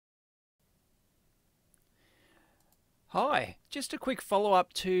Hi, just a quick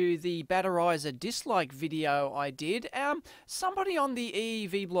follow-up to the Batterizer dislike video I did. Somebody on the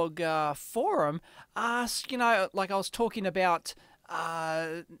EEV blog forum asked, like I was talking about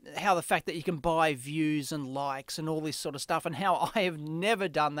how the fact that you can buy views and likes and all this sort of stuff, and how I have never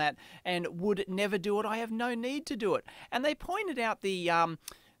done that and would never do it. I have no need to do it. And they pointed out the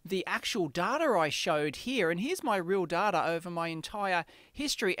actual data I showed here, and here's my real data over my entire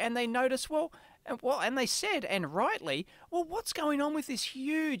history, and they noticed, and they said, and rightly, well, what's going on with this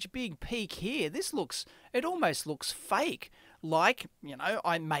huge big peak here? It almost looks fake. Like,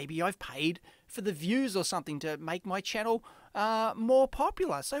 maybe I've paid for the views or something to make my channel more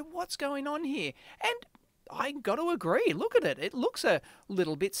popular. So what's going on here? And I got to agree, look at it. It looks a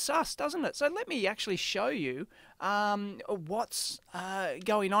little bit sus, doesn't it? So let me actually show you what's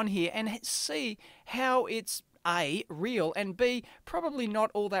going on here and see how it's A, real, and B, probably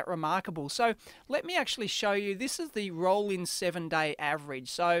not all that remarkable. So let me actually show you. This is the roll-in 7-day average.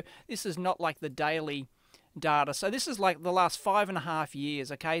 So this is not like the daily data. So this is like the last 5.5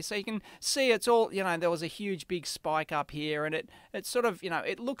 years, okay? So you can see it's all, there was a huge big spike up here, and it sort of,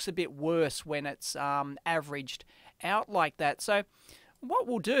 it looks a bit worse when it's averaged out like that. So what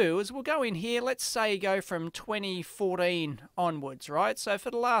we'll do is we'll go in here, let's say go from 2014 onwards, right? So for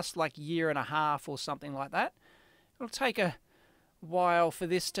the last like year and a half or something like that. It'll take a while for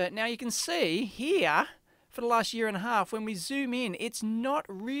this to... Now you can see here, for the last year and a half, when we zoom in, it's not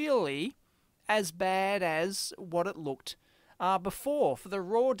really as bad as what it looked before for the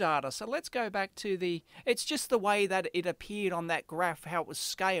raw data. So let's go back to the... It's just the way that it appeared on that graph, how it was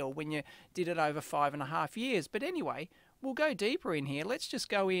scaled when you did it over 5.5 years. But anyway, we'll go deeper in here. Let's just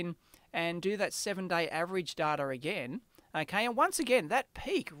go in and do that 7-day average data again. Okay, and once again, that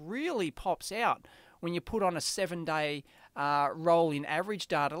peak really pops out when you put on a 7-day roll-in average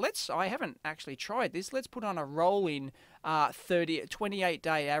data. I haven't actually tried this. Let's put on a roll-in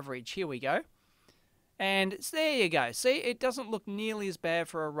 28-day average. Here we go. And there you go. See, it doesn't look nearly as bad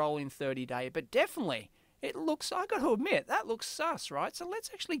for a roll-in 30-day, but definitely it looks, I got to admit, that looks sus, right? So let's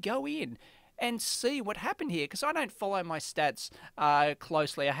actually go in and see what happened here, because I don't follow my stats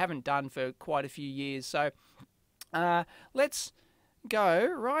closely. I haven't done for quite a few years. So let's go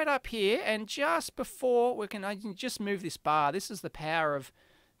right up here, and just before I can just move this bar. This is the power of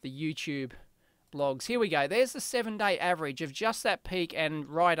the YouTube blogs. Here we go. There's the 7-day average of just that peak and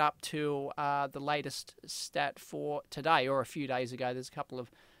right up to the latest stat for today, or a few days ago. There's a couple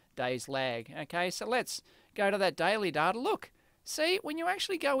of days lag. Okay, so let's go to that daily data. Look, see, when you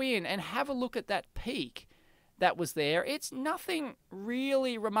actually go in and have a look at that peak that was there, it's nothing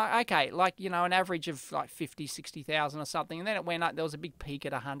really remarkable. Okay, like, an average of like 50, 60,000 or something, and then it went up. There was a big peak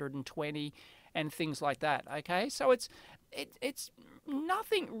at 120 and things like that. Okay, so it's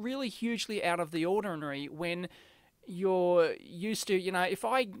nothing really hugely out of the ordinary when you're used to, if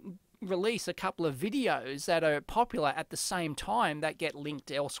I release a couple of videos that are popular at the same time that get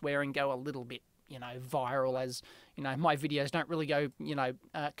linked elsewhere and go a little bit viral, as my videos don't really go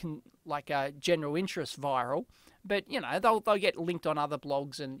general interest viral, but they'll get linked on other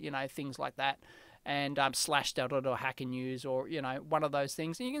blogs and things like that, and Slashdot or Hacker News or one of those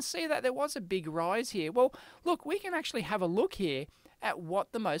things. And you can see that there was a big rise here. Well, look, we can actually have a look here at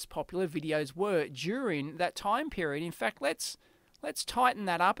what the most popular videos were during that time period. In fact, let's tighten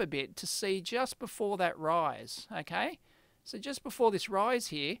that up a bit to see just before that rise. Okay, so just before this rise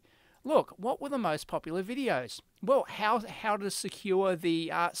here, look, what were the most popular videos? Well, how to secure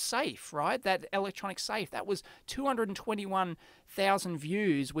the safe, right? That electronic safe. That was 221,000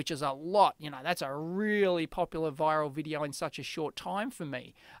 views, which is a lot. That's a really popular viral video in such a short time for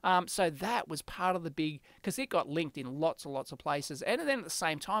me. So that was part of the big, because it got linked in lots and lots of places. And then at the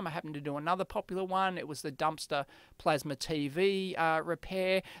same time, I happened to do another popular one. It was the Dumpster Plasma TV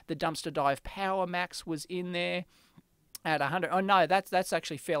repair. The Dumpster Dive Power Max was in there at 100. Oh no, that's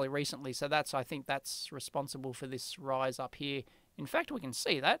actually fairly recently, so I think that's responsible for this rise up here. In fact, we can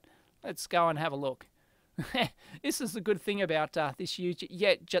see that. Let's go and have a look. This is the good thing about this huge,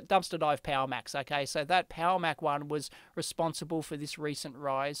 Dumpster Dive Power Max. Okay, so that Power Mac one was responsible for this recent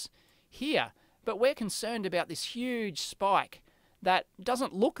rise here, but we're concerned about this huge spike that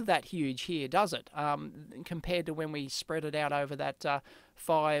doesn't look that huge here, does it? Compared to when we spread it out over that the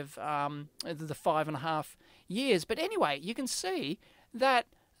 5.5 years. But anyway, you can see that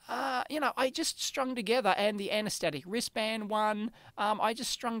I just strung together, and the anesthetic wristband one, I just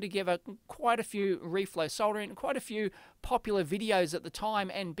strung together quite a few reflow soldering, quite a few popular videos at the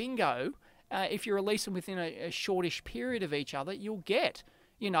time, and bingo, if you release them within a shortish period of each other, you'll get,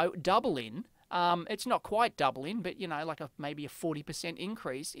 double in. It's not quite doubling, but like maybe a 40%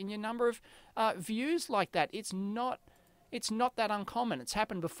 increase in your number of views like that. It's not It's not that uncommon. It's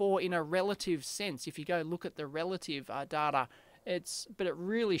happened before in a relative sense. If you go look at the relative data, but it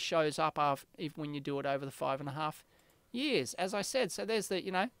really shows up when you do it over the 5.5 years, as I said. So there's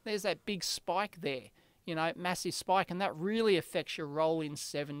there's that big spike there, massive spike, and that really affects your rolling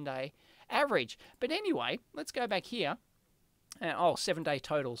 7-day average. But anyway, let's go back here. 7-day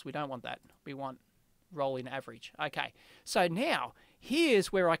totals. We don't want that. We want rolling average. Okay, so now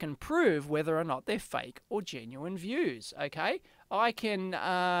here's where I can prove whether or not they're fake or genuine views. Okay, I can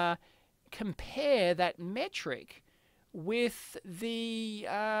compare that metric with the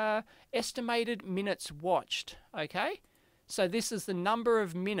estimated minutes watched. Okay, so this is the number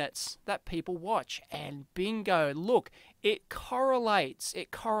of minutes that people watch, and bingo, look, it correlates.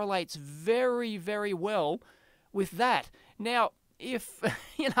 It correlates very, very well with that. Now, if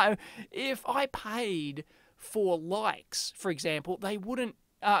if I paid for likes, for example, they wouldn't.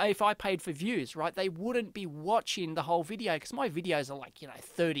 If I paid for views, right, they wouldn't be watching the whole video, because my videos are like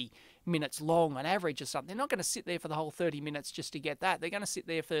 30 minutes long on average or something. They're not going to sit there for the whole 30 minutes just to get that. They're going to sit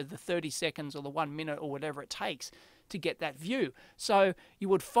there for the 30 seconds or the 1 minute or whatever it takes to get that view. So you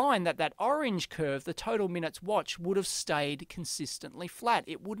would find that orange curve, the total minutes watched, would have stayed consistently flat.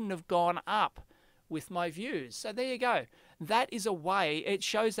 It wouldn't have gone up with my views. So there you go. That is a way. It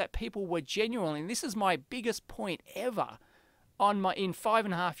shows that people were genuine, and this is my biggest point ever in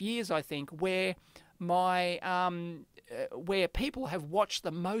 5.5 years, I think, where where people have watched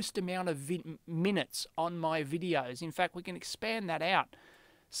the most amount of minutes on my videos. In fact, we can expand that out.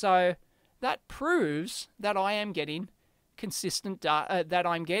 So that proves that I am getting consistent that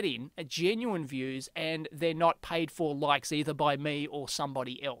I'm getting genuine views, and they're not paid for likes either by me or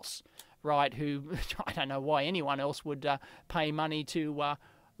somebody else, right? Who, I don't know why anyone else would pay money to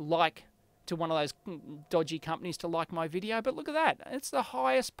to one of those dodgy companies to like my video. But look at that. It's the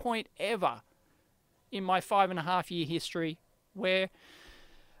highest point ever in my 5.5 year history where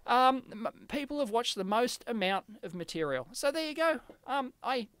people have watched the most amount of material. So there you go.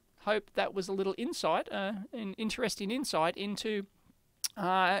 I hope that was a little insight, an interesting insight into,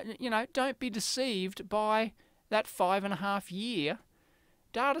 don't be deceived by that 5.5 year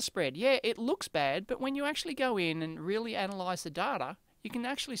data spread. Yeah, it looks bad, but when you actually go in and really analyze the data, you can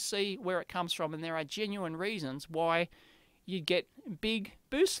actually see where it comes from, and there are genuine reasons why you'd get big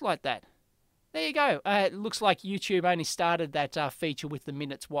boosts like that. There you go. It looks like YouTube only started that feature with the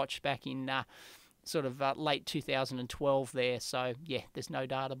minutes watched back in sort of late 2012 there. So, yeah, there's no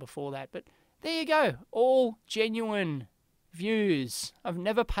data before that. But there you go. All genuine views. I've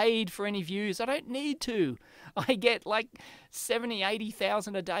never paid for any views. I don't need to. I get like 70,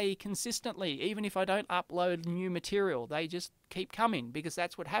 80,000 a day consistently, even if I don't upload new material. They just keep coming, because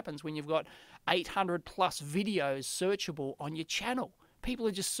that's what happens when you've got 800 plus videos searchable on your channel. People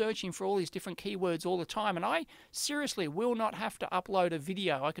are just searching for all these different keywords all the time, and I seriously will not have to upload a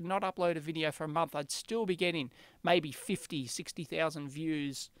video. I could not upload a video for a month. I'd still be getting maybe 50, 60,000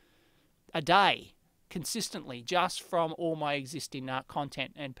 views a day consistently just from all my existing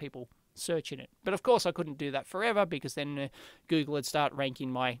content and people searching it. But of course I couldn't do that forever, because then Google would start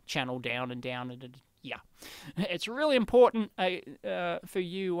ranking my channel down and down, and yeah. It's really important for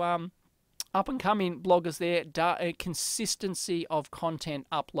you up-and-coming bloggers there. Consistency of content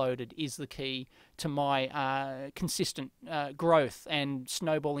uploaded is the key to my consistent growth and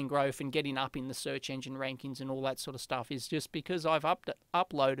snowballing growth and getting up in the search engine rankings and all that sort of stuff, is just because I've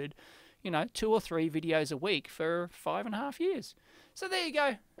uploaded 2 or 3 videos a week for 5.5 years. So there you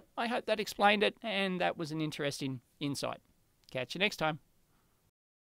go. I hope that explained it, and that was an interesting insight. Catch you next time.